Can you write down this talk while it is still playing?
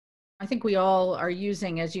I think we all are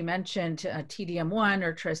using, as you mentioned, TDM1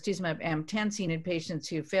 or trastuzumab emtansine in patients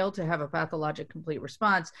who fail to have a pathologic complete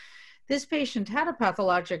response. This patient had a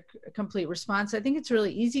pathologic complete response. I think it's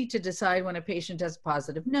really easy to decide when a patient has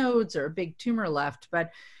positive nodes or a big tumor left, but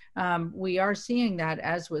we are seeing that,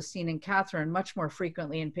 as was seen in Catherine, much more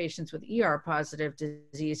frequently in patients with ER-positive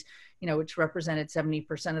disease, which represented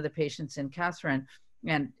 70% of the patients in Catherine,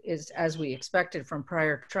 and is as we expected from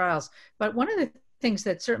prior trials. But one of the things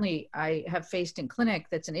that certainly I have faced in clinic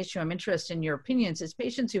that's an issue, I'm interested in your opinions, is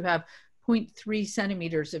patients who have 0.3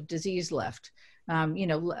 centimeters of disease left, a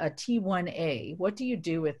T1A. What do you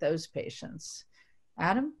do with those patients?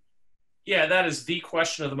 Adam? Yeah, that is the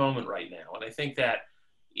question of the moment right now. And I think that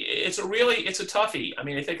it's a toughie. I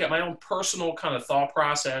mean, I think that my own personal kind of thought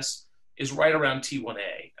process is right around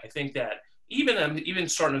T1A. I think that I'm even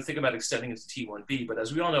starting to think about extending it to T1B, but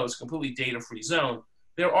as we all know, it's a completely data-free zone.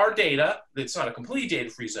 There are data, it's not a complete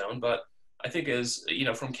data-free zone, but I think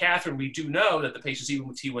from Catherine, we do know that the patients even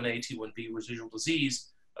with T1A, T1B residual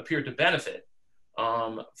disease appeared to benefit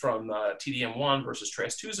from TDM1 versus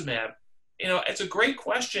trastuzumab. It's a great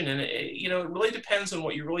question, and it really depends on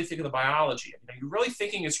what you really think of the biology. Are you really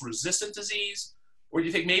thinking it's resistant disease, or do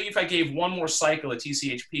you think maybe if I gave one more cycle of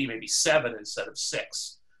TCHP, maybe 7 instead of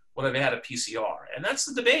 6, would I have had a PCR? And that's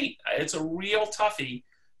the debate. It's a real toughie,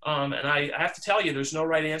 and I have to tell you, there's no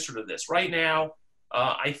right answer to this. Right now,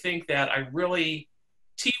 I think that T1As,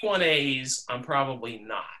 I'm probably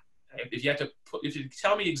not. If you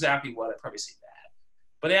tell me exactly what, I'd probably say that.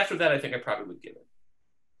 But after that, I think I probably would give it.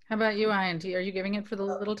 How about you, Ian? Are you giving it for the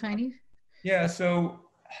little tiny? Yeah, so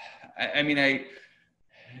I mean, I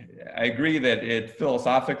agree that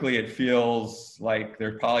philosophically it feels like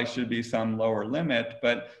there probably should be some lower limit,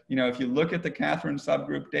 but if you look at the Catherine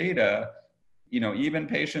subgroup data, even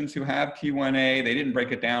patients who have T1A, they didn't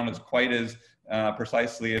break it down as quite as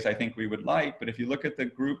precisely as I think we would like, but if you look at the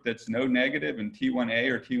group that's node negative in T1A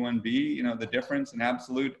or T1B, the difference in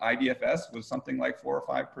absolute IDFS was something like 4 or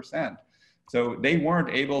 5%. So they weren't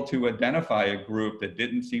able to identify a group that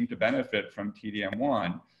didn't seem to benefit from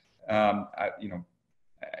TDM1. I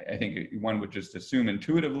think one would just assume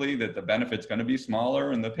intuitively that the benefit's going to be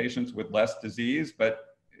smaller in the patients with less disease,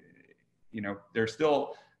 but there's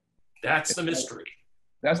still. That's the mystery.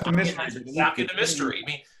 That's the mystery. That's exactly the mystery. I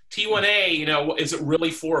mean, T1A, is it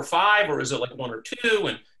really 4 or 5, or is it like 1 or 2?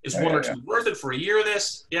 And is 1 or 2 worth it for a year of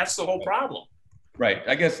this? That's the whole problem. Right.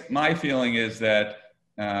 I guess my feeling is that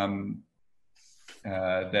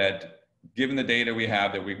that given the data we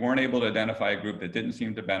have, that we weren't able to identify a group that didn't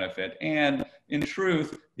seem to benefit. And in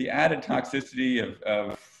truth, the added toxicity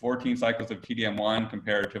of 14 cycles of TDM1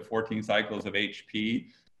 compared to 14 cycles of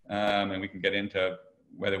HP, and we can get into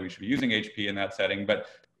whether we should be using HP in that setting, but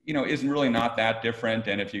isn't really not that different.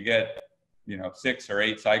 And if you get 6 or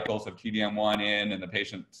 8 cycles of TDM1 in and the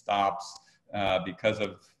patient stops because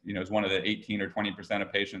of is one of the 18 or 20%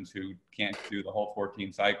 of patients who can't do the whole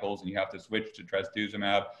 14 cycles, and you have to switch to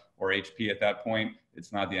trastuzumab or HP at that point,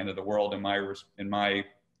 it's not the end of the world in my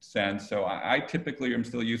sense. So I typically am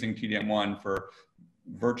still using TDM1 for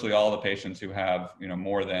virtually all the patients who have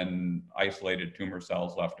more than isolated tumor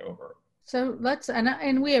cells left over. So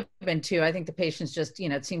and we have been too. I think the patients just,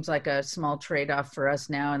 it seems like a small trade-off for us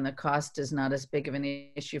now, and the cost is not as big of an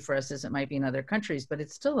issue for us as it might be in other countries, but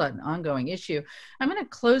it's still an ongoing issue. I'm going to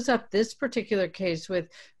close up this particular case with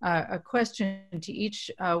a question to each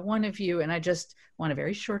one of you, and I just want a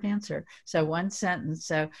very short answer. So 1 sentence.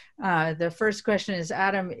 So the first question is,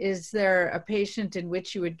 Adam, is there a patient in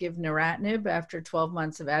which you would give neratinib after 12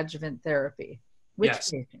 months of adjuvant therapy? Which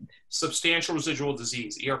patient? Substantial residual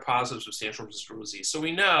disease, ER-positive substantial residual disease. So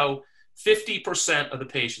we know 50% of the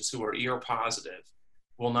patients who are ER-positive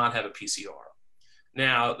will not have a PCR.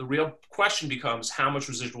 Now, the real question becomes, how much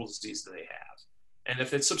residual disease do they have? And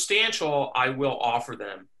if it's substantial, I will offer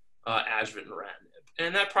them adjuvant neratinib.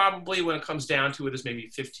 And that probably, when it comes down to it, is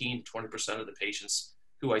maybe 15 to 20% of the patients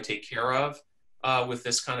who I take care of with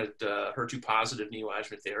this kind of HER2-positive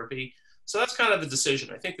neoadjuvant therapy. So that's kind of the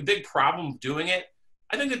decision. I think the big problem of doing it,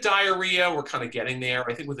 I think the diarrhea, we're kind of getting there.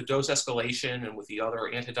 I think with the dose escalation and with the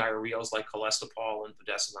other antidiarrheals like cholesterol and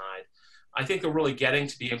budesonide, I think they're really getting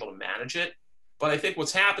to be able to manage it. But I think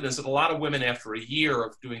what's happened is that a lot of women after a year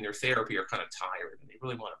of doing their therapy are kind of tired and they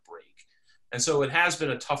really want a break. And so it has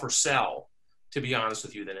been a tougher sell, to be honest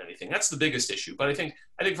with you, than anything. That's the biggest issue. But I think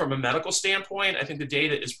from a medical standpoint, I think the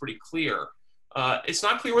data is pretty clear. It's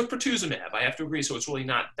not clear with pertuzumab, I have to agree, so it's really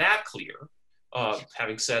not that clear,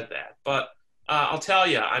 having said that. But I'll tell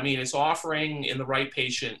you, I mean, it's offering in the right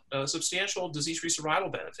patient a substantial disease-free survival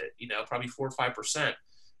benefit, probably 4 or 5%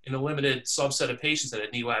 in a limited subset of patients that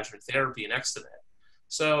had neoadjuvant therapy and Extenet.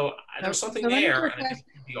 So there's something let me there, just and I think ask,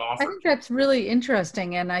 it can be I offered. think that's really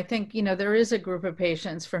interesting. And I think, there is a group of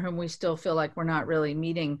patients for whom we still feel like we're not really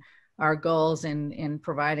meeting our goals in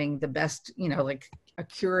providing the best, like a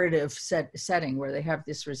curative setting where they have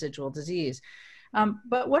this residual disease.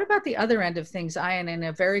 But what about the other end of things, Ian, in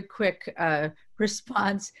a very quick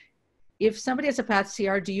response? If somebody has a path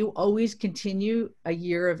CR, do you always continue a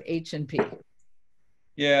year of H&P?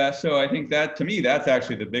 Yeah, so I think that, to me, that's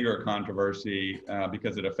actually the bigger controversy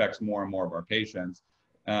because it affects more and more of our patients.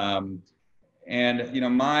 And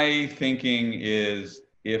my thinking is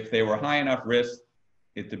if they were high enough risk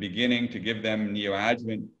at the beginning to give them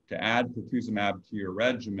neoadjuvant to add pertuzumab to your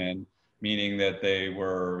regimen, meaning that they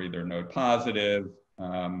were either node positive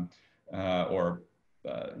or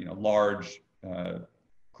large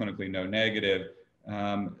clinically node negative,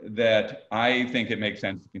 that I think it makes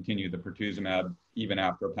sense to continue the pertuzumab even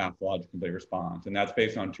after a pathologic complete response. And that's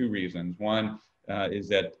based on two reasons. One is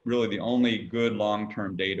that really the only good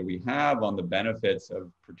long-term data we have on the benefits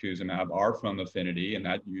of pertuzumab are from Affinity, and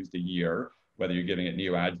that used a year. Whether you're giving it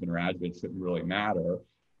neoadjuvant or adjuvant shouldn't really matter.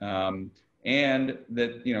 And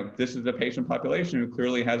that this is a patient population who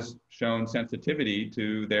clearly has shown sensitivity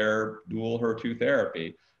to their dual HER2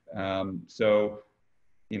 therapy.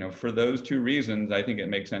 For those two reasons, I think it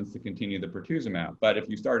makes sense to continue the pertuzumab. But if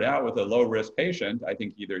you start out with a low-risk patient, I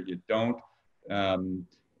think either you don't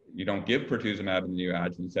give pertuzumab in the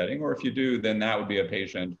neoadjuvant setting, or if you do, then that would be a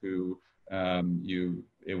patient who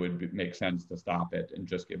it would make sense to stop it and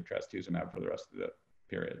just give trastuzumab for the rest of the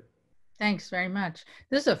period. Thanks very much.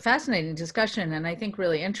 This is a fascinating discussion, and I think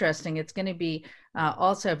really interesting. It's going to be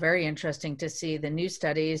also very interesting to see the new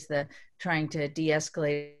studies, the trying to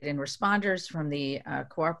de-escalate in responders from the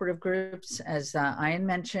cooperative groups, as Ian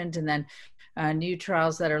mentioned, and then new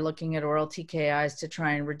trials that are looking at oral TKIs to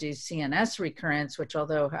try and reduce CNS recurrence, which,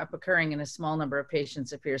 although occurring in a small number of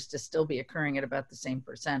patients, appears to still be occurring at about the same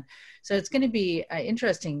percent. So it's going to be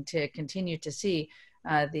interesting to continue to see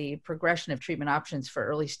the progression of treatment options for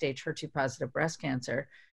early stage HER2 positive breast cancer.